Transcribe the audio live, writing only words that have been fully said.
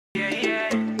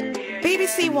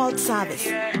BBC World Service.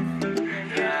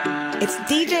 It's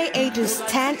DJ Edu's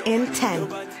 10 in 10.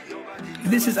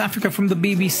 This is Africa from the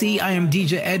BBC. I am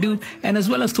DJ Edu, and as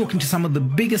well as talking to some of the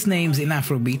biggest names in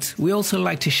Afrobeats, we also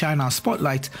like to shine our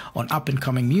spotlight on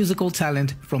up-and-coming musical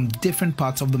talent from different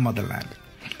parts of the motherland.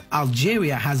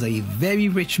 Algeria has a very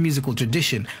rich musical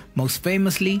tradition, most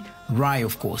famously Rai,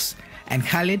 of course, and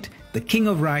Khalid, the king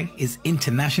of Rai, is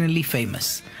internationally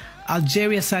famous.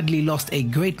 Algeria sadly lost a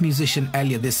great musician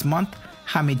earlier this month,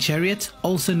 Hamid Chariot,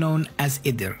 also known as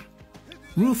Idir.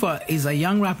 Roofa is a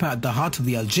young rapper at the heart of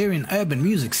the Algerian urban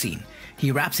music scene.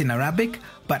 He raps in Arabic,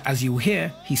 but as you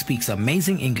hear, he speaks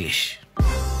amazing English.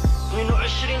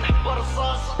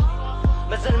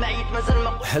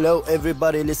 Hello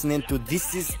everybody listening to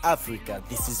This is Africa.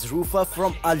 This is Roofا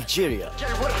from Algeria.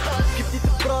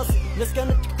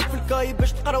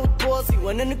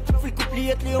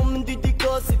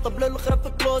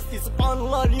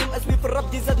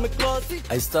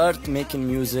 I started making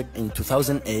music in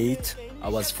 2008. I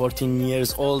was 14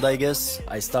 years old, I guess.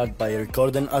 I started by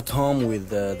recording at home with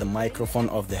the microphone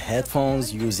of the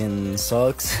headphones using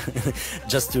socks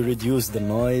just to reduce the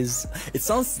noise. It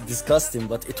sounds disgusting,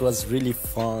 but it was really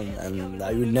fun and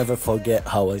I will never forget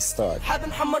how I started.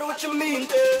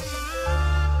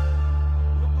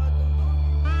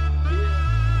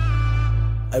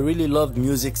 I really loved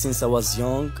music since I was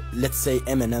young. Let's say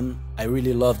Eminem. I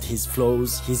really loved his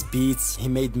flows, his beats. He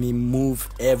made me move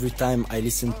every time I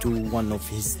listened to one of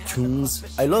his tunes.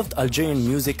 I loved Algerian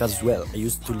music as well. I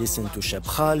used to listen to Cheb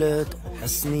Khaled,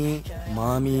 Hasni,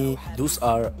 Mami. Those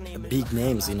are big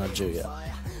names in Algeria.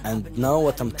 And now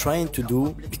what I'm trying to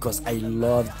do, because I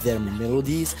love their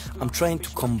melodies, I'm trying to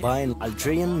combine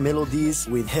Algerian melodies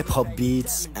with hip-hop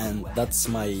beats, and that's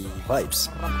my vibes.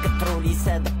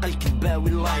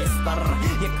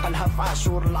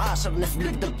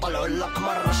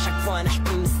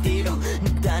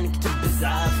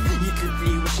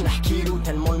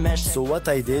 So what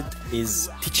I did is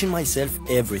teaching myself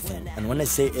everything, and when I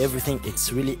say everything,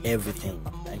 it's really everything,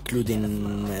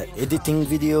 including editing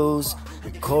videos,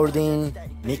 recording,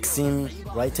 mixing,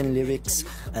 writing lyrics,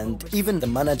 and even the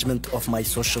management of my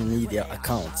social media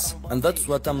accounts. And that's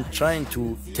what I'm trying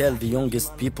to tell the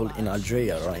youngest people in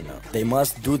Algeria right now. They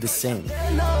must do the same.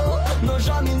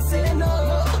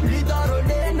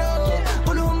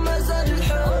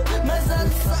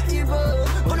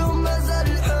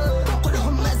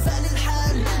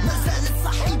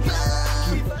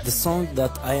 The song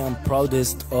that I am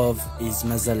proudest of is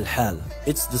Mazal Hal.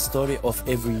 It's the story of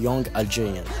every young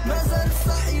Algerian.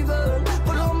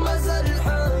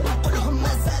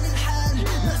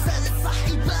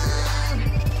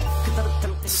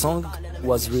 The song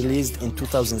was released in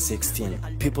 2016.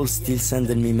 People still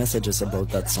sending me messages about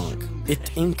that song.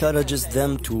 It encourages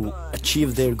them to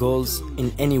achieve their goals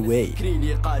in any way.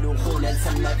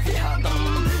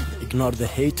 Ignore the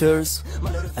haters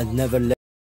and never let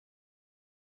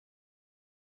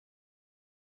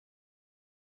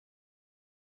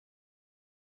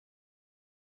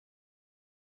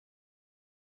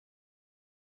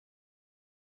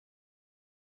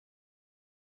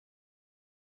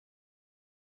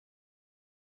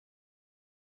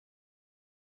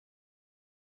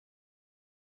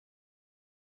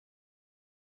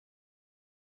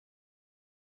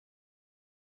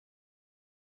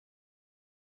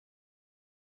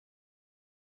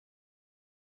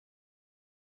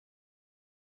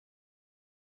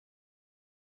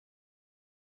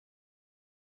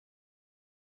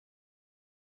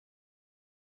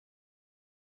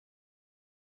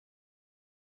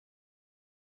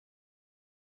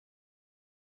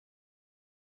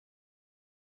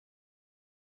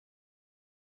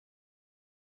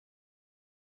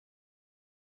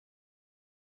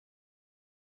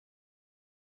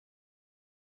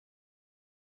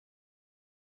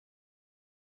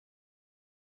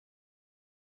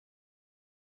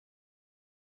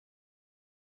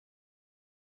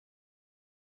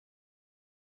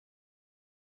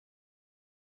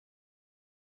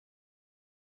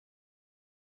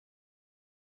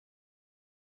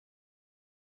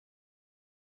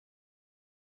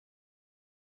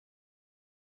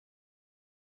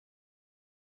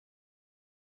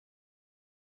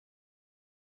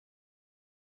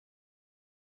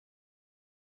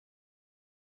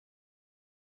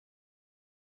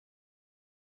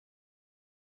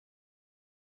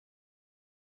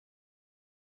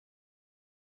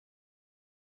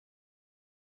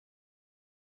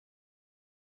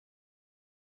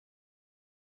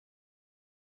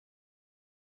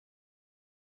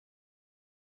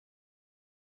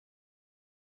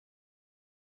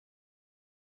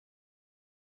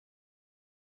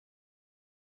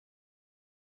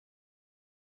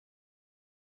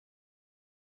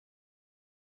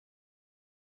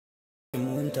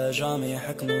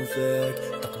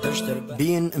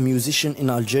Being a musician in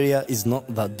Algeria is not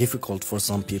that difficult for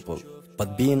some people,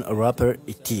 but being a rapper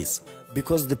it is.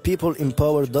 Because the people in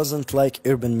power doesn't like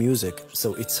urban music,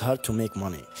 so it's hard to make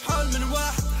money.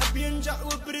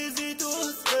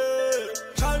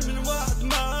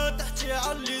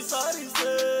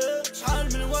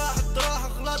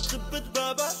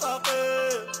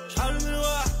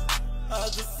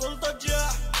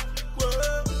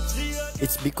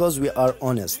 It's because we are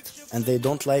honest, and they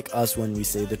don't like us when we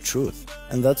say the truth.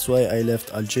 And that's why I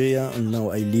left Algeria and now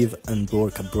I live and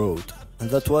work abroad. And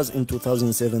that was in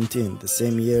 2017, the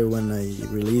same year when I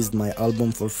released my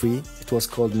album for free. It was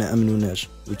called ما أمنوناش,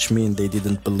 which means they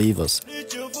didn't believe us.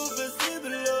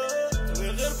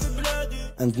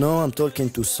 And now I'm talking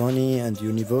to Sony and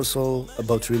Universal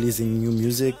about releasing new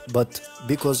music, but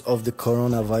because of the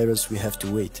coronavirus we have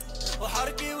to wait.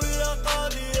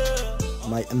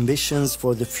 My ambitions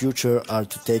for the future are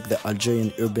to take the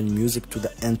Algerian urban music to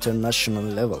the international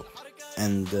level.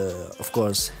 And of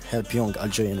course, help young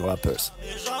Algerian rappers.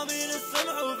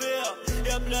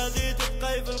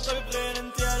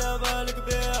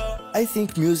 I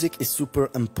think music is super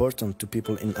important to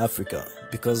people in Africa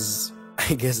because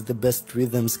I guess the best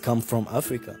rhythms come from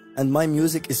Africa. And my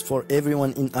music is for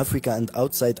everyone in Africa and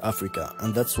outside Africa.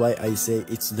 And that's why I say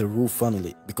it's the Roof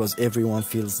family, because everyone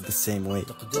feels the same way.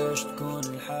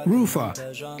 Rofa,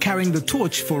 carrying the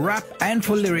torch for rap and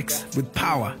for lyrics with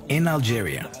power in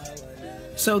Algeria.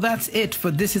 So that's it for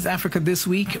This is Africa this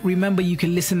week. Remember, you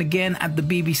can listen again at the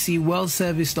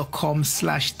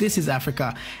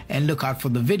bbcworldservice.com/thisisafrica and look out for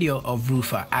the video of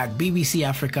Rofa at BBC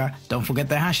Africa. Don't forget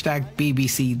the hashtag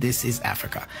BBC This is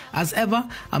Africa. As ever,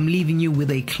 I'm leaving you with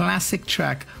a classic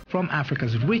track from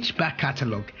Africa's rich back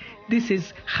catalogue. This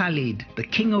is Khalid, the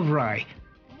King of Rai.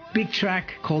 Big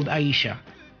track called Aisha.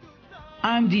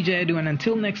 I'm DJ Edu, and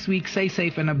until next week, stay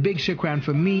safe and a big shukran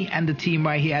from me and the team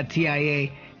right here at TIA.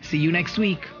 See you next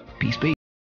week. Peace, peace.